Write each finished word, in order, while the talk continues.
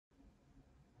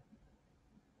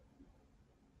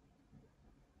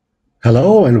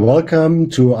Hello and welcome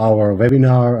to our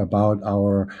webinar about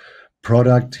our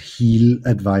product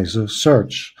HealAdvisor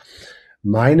Search.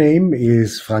 My name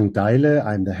is Frank Deile.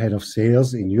 I'm the head of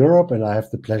sales in Europe, and I have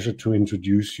the pleasure to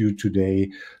introduce you today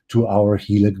to our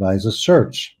HealAdvisor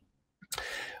Search.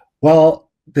 Well,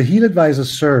 the HealAdvisor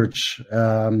Search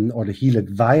or the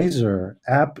HealAdvisor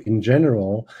app in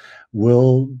general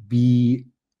will be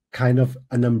kind of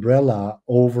an umbrella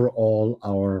over all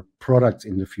our products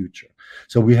in the future.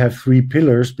 So we have three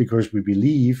pillars because we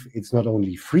believe it's not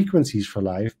only frequencies for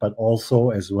life, but also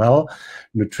as well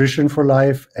nutrition for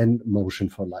life and motion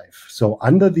for life. So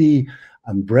under the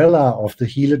umbrella of the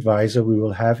HealAdvisor, we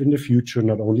will have in the future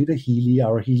not only the Healy,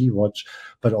 our Healy watch,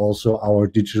 but also our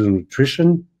digital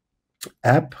nutrition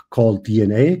app called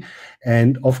DNA,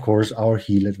 and of course our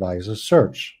HealAdvisor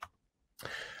Search.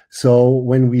 So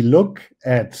when we look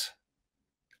at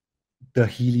the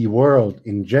Healy world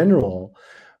in general,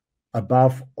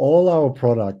 above all our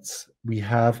products, we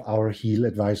have our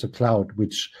HealAdvisor Cloud,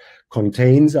 which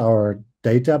contains our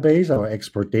database, our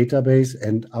expert database,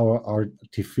 and our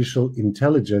artificial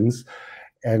intelligence,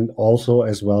 and also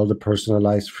as well the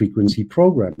personalized frequency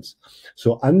programs.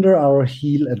 So under our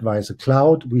HealAdvisor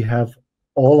Cloud, we have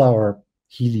all our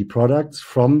Healy products,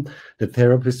 from the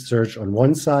therapist search on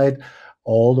one side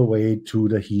all the way to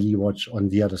the Healy watch on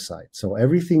the other side. So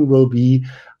everything will be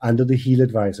under the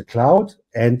HealAdvisor Cloud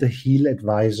and the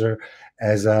HealAdvisor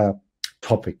as a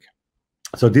topic.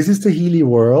 So this is the Healy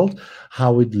world,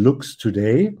 how it looks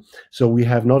today. So we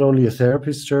have not only a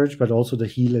therapist search, but also the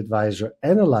HealAdvisor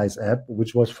Analyze app,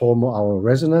 which was former our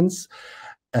resonance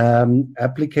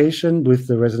application with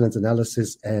the resonance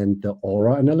analysis and the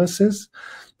aura analysis.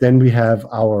 Then we have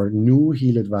our new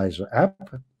HealAdvisor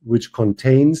app, which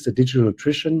contains the digital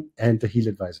nutrition and the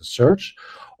HealAdvisor Search,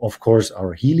 of course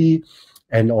our Healy,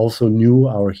 and also new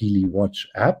our Healy Watch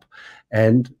app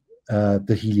and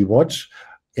the Healy Watch.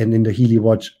 And in the Healy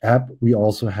Watch app, we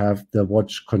also have the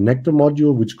Watch Connector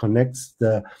module, which connects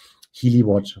the Healy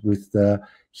Watch with the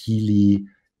Healy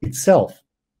itself.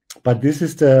 But this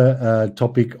is the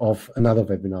topic of another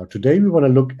webinar. Today, we want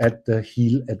to look at the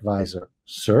HealAdvisor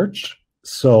Search.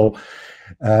 So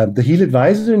the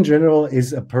HealAdvisor in general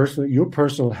is your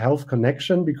personal health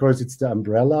connection, because it's the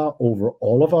umbrella over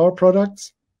all of our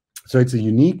products. So it's a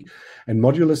unique and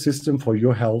modular system for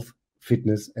your health,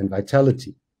 fitness, and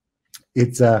vitality.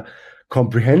 It's a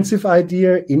comprehensive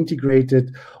idea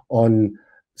integrated on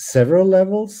several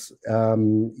levels.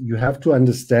 You have to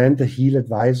understand the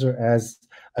HealAdvisor as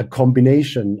a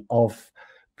combination of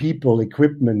people,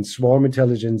 equipment, swarm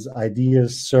intelligence,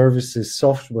 ideas, services,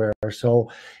 software.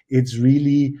 So it's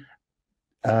really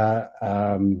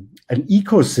an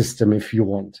ecosystem, if you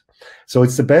want. So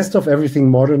it's the best of everything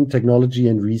modern technology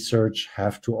and research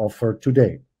have to offer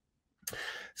today.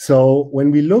 So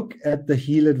when we look at the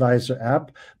HealAdvisor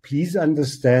app, please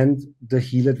understand the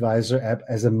HealAdvisor app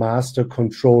as a master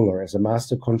controller, as a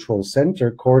master control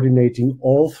center, coordinating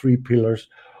all three pillars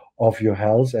of your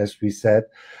health. As we said,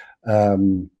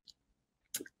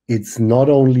 it's not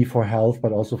only for health,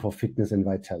 but also for fitness and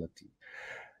vitality.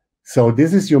 So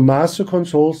this is your master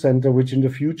control center, which in the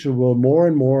future will more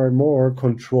and more and more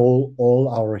control all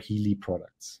our Healy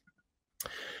products.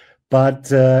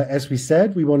 But as we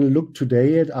said, we want to look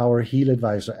today at our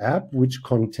HealAdvisor app, which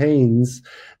contains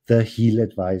the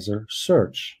HealAdvisor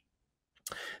Search.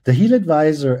 The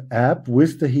HealAdvisor app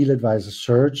with the HealAdvisor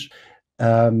Search,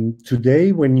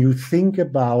 today when you think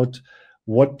about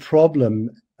what problem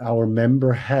our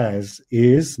member has,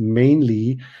 is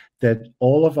mainly that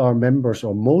all of our members,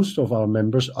 or most of our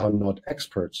members, are not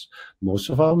experts. Most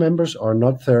of our members are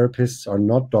not therapists, are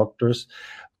not doctors,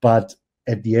 but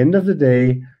at the end of the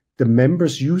day, the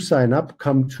members you sign up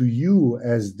come to you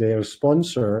as their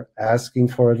sponsor asking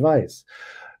for advice.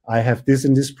 I have this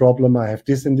and this problem, I have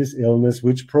this and this illness,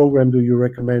 which program do you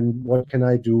recommend, what can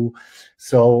I do?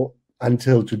 So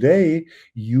until today,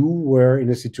 you were in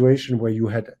a situation where you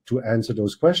had to answer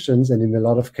those questions, and in a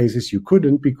lot of cases you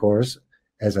couldn't because,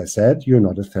 as I said, you're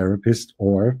not a therapist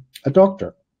or a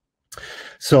doctor.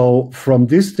 So from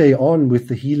this day on, with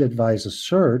the HealAdvisor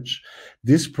Search,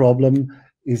 this problem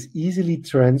is easily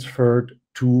transferred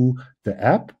to the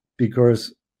app,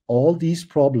 because all these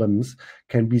problems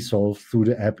can be solved through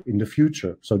the app in the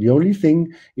future. So the only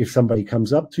thing, if somebody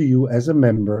comes up to you as a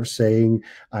member saying,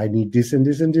 I need this and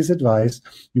this and this advice,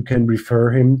 you can refer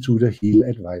him to the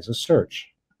HealAdvisor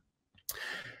Search.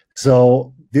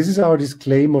 So this is our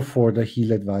disclaimer for the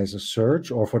HealAdvisor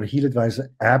Search, or for the HealAdvisor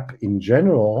app in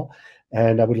general.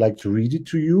 And I would like to read it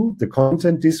to you. The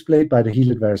content displayed by the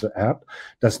HealAdvisor app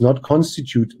does not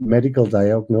constitute medical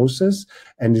diagnosis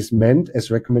and is meant as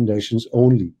recommendations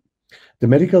only. The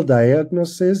medical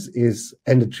diagnosis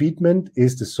and the treatment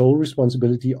is the sole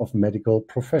responsibility of medical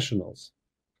professionals.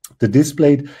 The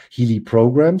displayed Healy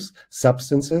programs,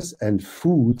 substances, and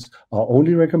foods are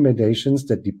only recommendations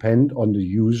that depend on the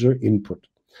user input.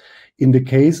 In the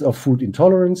case of food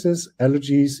intolerances,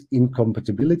 allergies,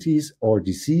 incompatibilities, or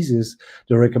diseases,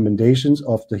 the recommendations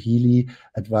of the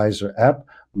HealAdvisor app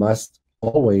must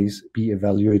always be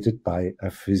evaluated by a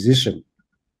physician.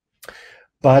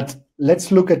 But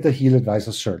let's look at the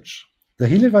HealAdvisor Search. The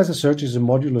HealAdvisor Search is a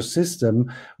modular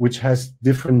system which has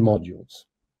different modules.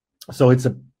 So it's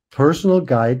a personal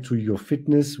guide to your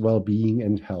fitness, well-being,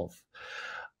 and health.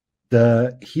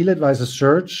 The HealAdvisor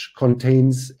Search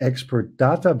contains expert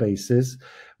databases,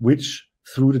 which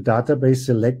through the database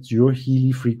select your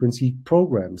Healy frequency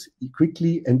programs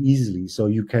quickly and easily. So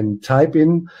you can type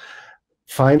in,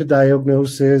 find a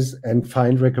diagnosis, and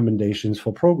find recommendations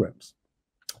for programs.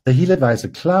 The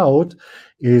HealAdvisor Cloud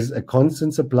is a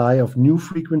constant supply of new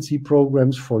frequency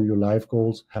programs for your life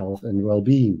goals, health, and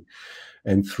well-being.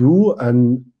 And through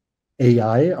an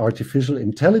AI, artificial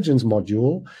intelligence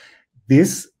module,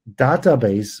 this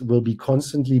database will be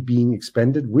constantly being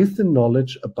expanded with the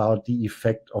knowledge about the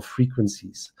effect of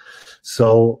frequencies.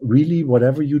 So really,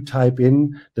 whatever you type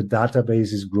in, the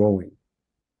database is growing.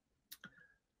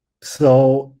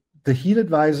 So the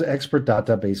HealAdvisor Expert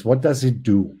Database, what does it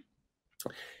do?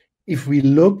 If we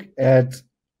look at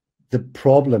the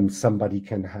problems somebody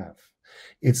can have,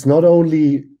 it's not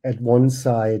only at one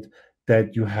side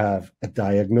that you have a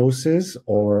diagnosis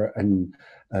or an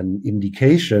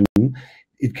indication.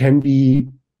 It can be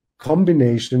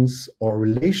combinations or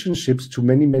relationships to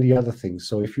many, many other things.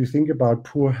 So if you think about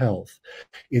poor health,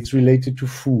 it's related to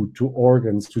food, to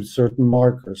organs, to certain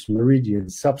markers,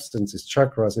 meridians, substances,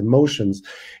 chakras, emotions.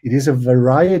 It is a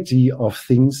variety of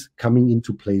things coming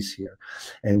into place here.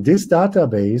 And this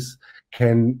database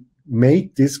can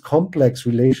make this complex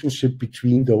relationship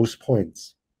between those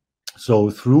points. So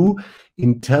through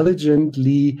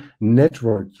intelligently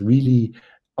networked, really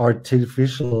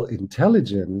artificial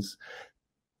intelligence,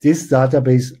 this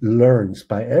database learns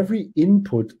by every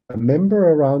input a member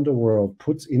around the world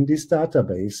puts in this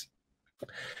database.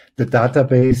 The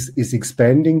database is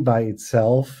expanding by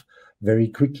itself very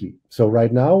quickly. So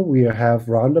right now we have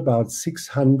around about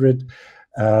 600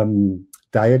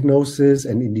 diagnoses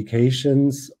and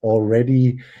indications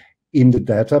already in the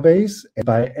database. And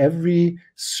by every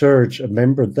search a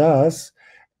member does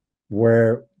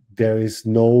where there is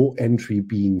no entry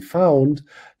being found,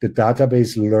 the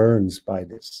database learns by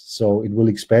this. So it will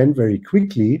expand very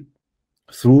quickly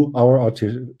through our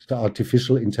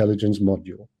artificial intelligence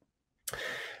module.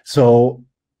 So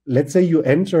let's say you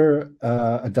enter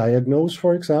a diagnose,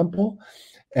 for example,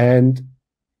 and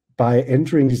by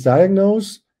entering this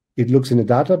diagnose, it looks in the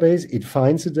database, it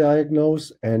finds the diagnose,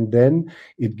 and then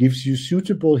it gives you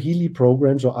suitable Healy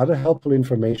programs or other helpful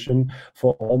information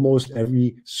for almost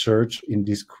every search in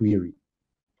this query.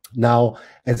 Now,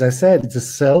 as I said, it's a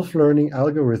self-learning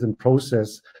algorithm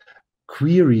process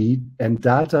query and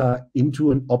data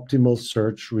into an optimal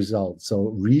search result.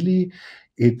 So really,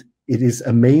 it is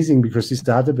amazing because this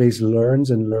database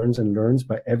learns and learns and learns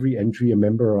by every entry a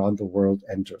member around the world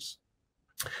enters.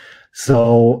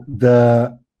 So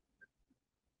the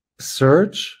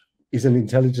search is an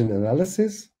intelligent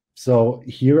analysis. So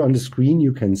here on the screen,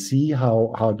 you can see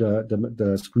how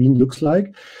the screen looks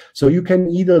like. So you can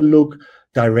either look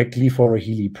directly for a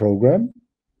Healy program.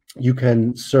 You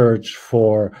can search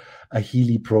for a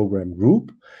Healy program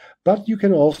group, but you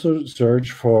can also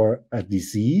search for a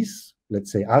disease,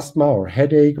 let's say asthma or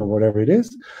headache or whatever it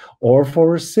is, or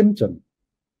for a symptom.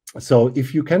 So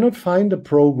if you cannot find a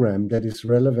program that is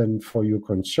relevant for your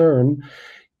concern,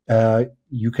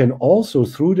 you can also,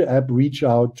 through the app, reach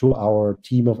out to our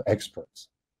team of experts.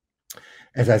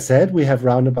 As I said, we have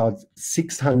around about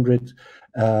 600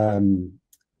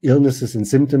 illnesses and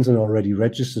symptoms and already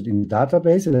registered in the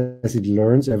database. And as it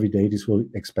learns every day, this will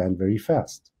expand very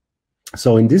fast.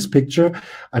 So in this picture,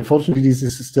 unfortunately, this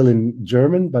is still in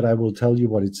German, but I will tell you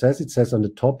what it says. It says on the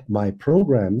top, my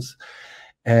programs.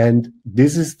 And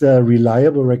this is the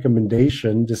reliable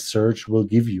recommendation the search will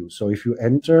give you. So if you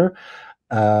enter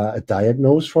a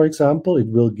diagnose, for example, it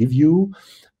will give you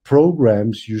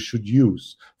programs you should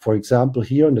use. For example,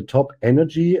 here on the top,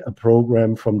 energy, a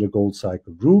program from the Gold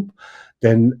Cycle group.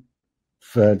 Then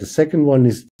the second one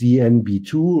is DNB2,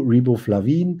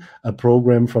 riboflavin, a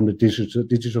program from the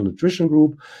digital nutrition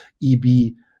group.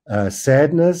 EB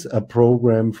sadness, a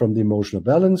program from the emotional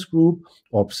balance group,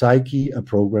 or psyche, a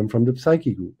program from the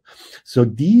psyche group. So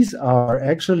these are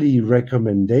actually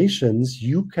recommendations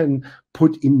you can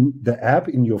put in the app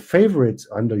in your favorites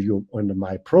under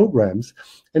my programs,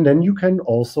 and then you can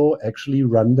also actually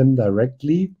run them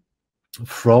directly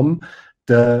from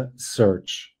the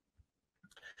search.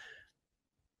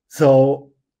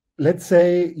 So let's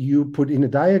say you put in a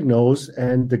diagnose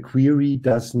and the query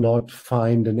does not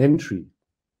find an entry.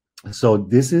 So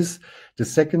this is the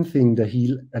second thing the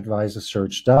HealAdvisor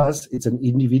Search does. It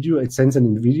sends an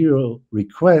individual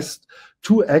request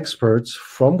to experts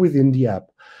from within the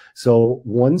app. So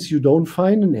once you don't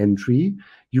find an entry,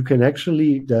 you can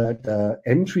actually, the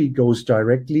entry goes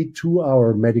directly to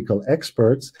our medical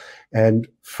experts. And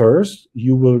first,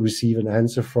 you will receive an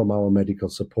answer from our medical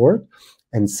support.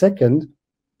 And second,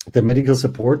 the medical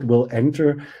support will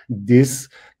enter this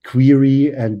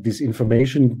query and this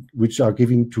information which are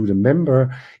giving to the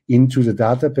member into the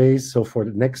database. So for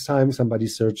the next time somebody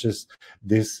searches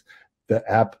this, the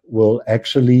app will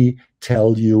actually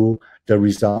tell you the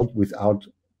result without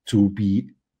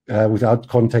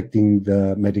contacting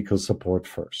the medical support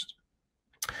first.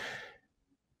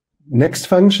 Next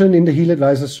function in the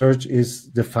HealAdvisor Search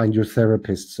is the Find Your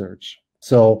Therapist search.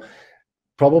 So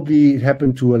probably it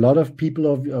happened to a lot of people,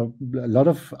 a lot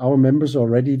of our members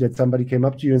already, that somebody came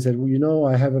up to you and said, well, you know,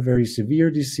 I have a very severe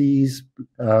disease.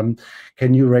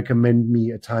 Can you recommend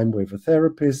me a time with a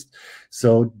therapist?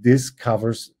 So this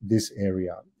covers this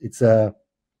area. It's a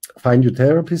Find Your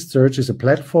Therapist search is a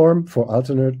platform for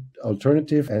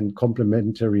alternative and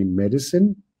complementary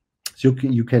medicine. So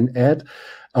you can add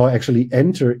or actually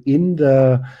enter in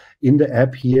the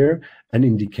app here an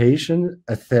indication,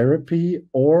 a therapy,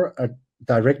 or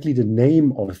directly the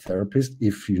name of a therapist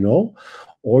if you know,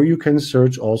 or you can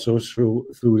search also through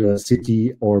the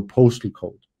city or postal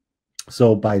code.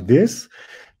 So by this,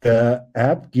 the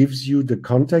app gives you the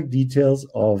contact details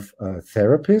of a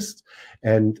therapist,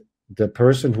 and the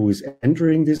person who is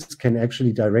entering this can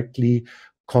actually directly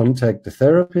contact the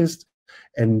therapist.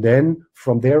 And then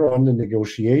from there on, the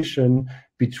negotiation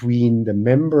between the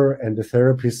member and the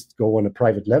therapist go on a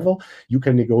private level. You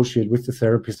can negotiate with the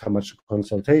therapist how much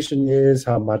consultation is,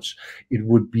 how much it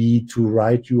would be to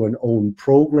write you an own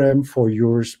program for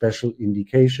your special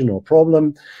indication or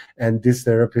problem. And this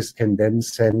therapist can then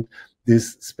send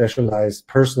this specialized,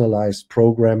 personalized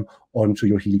program onto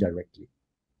your Healy directly.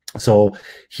 So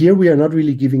here we are not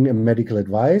really giving a medical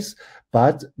advice,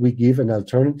 but we give an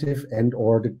alternative and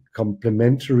or the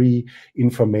complementary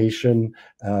information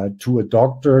to a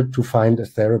doctor to find a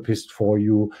therapist for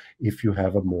you if you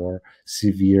have a more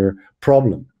severe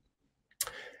problem.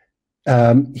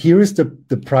 Here is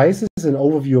the prices, an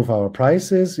overview of our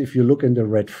prices. If you look in the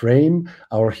red frame,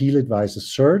 our HealAdvisor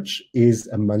Search is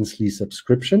a monthly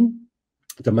subscription.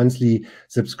 The monthly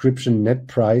subscription net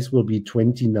price will be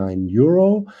 29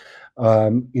 euro.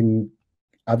 In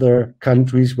other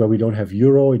countries where we don't have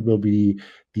euro, it will be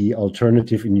the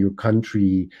alternative in your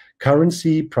country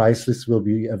currency. Price lists will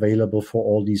be available for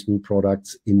all these new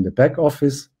products in the back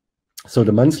office. So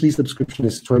the monthly subscription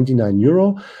is 29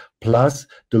 euro plus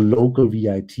the local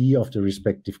VAT of the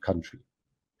respective country.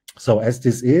 So as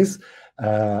this is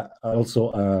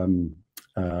also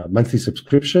monthly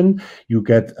subscription, you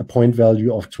get a point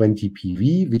value of 20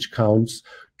 PV, which counts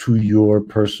to your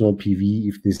personal PV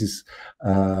if this is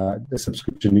the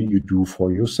subscription that you do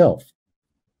for yourself.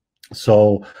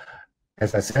 So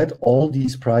as I said, all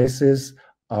these prices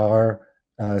are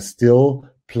still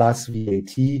plus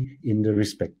VAT in the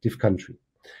respective country.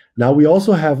 Now we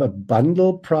also have a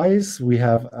bundle price. We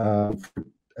have a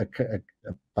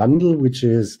bundle which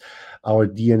is our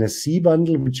DNSC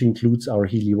bundle, which includes our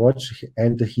Healy Watch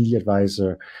and the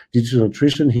HealAdvisor Digital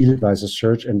Nutrition, HealAdvisor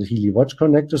Search, and the Healy Watch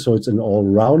connector. So it's an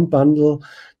all-round bundle.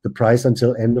 The price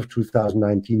until end of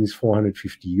 2019 is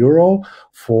 450 euro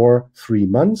for 3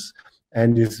 months,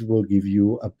 and this will give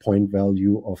you a point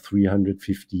value of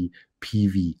 350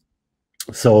 PV.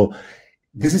 So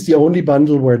this is the only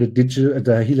bundle where the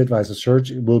HealAdvisor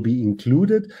Search will be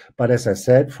included. But as I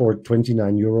said, for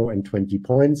 29 euro and 20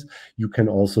 points, you can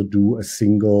also do a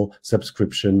single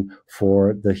subscription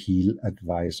for the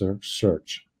HealAdvisor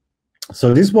Search.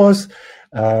 So this was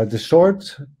the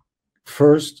short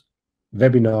first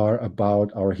webinar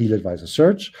about our HealAdvisor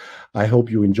Search. I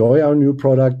hope you enjoy our new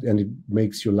product and it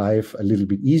makes your life a little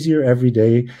bit easier every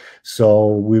day.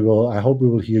 So I hope we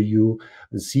will hear you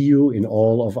and see you in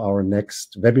all of our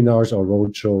next webinars or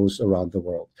roadshows around the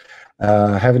world.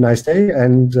 Have a nice day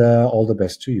and all the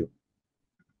best to you.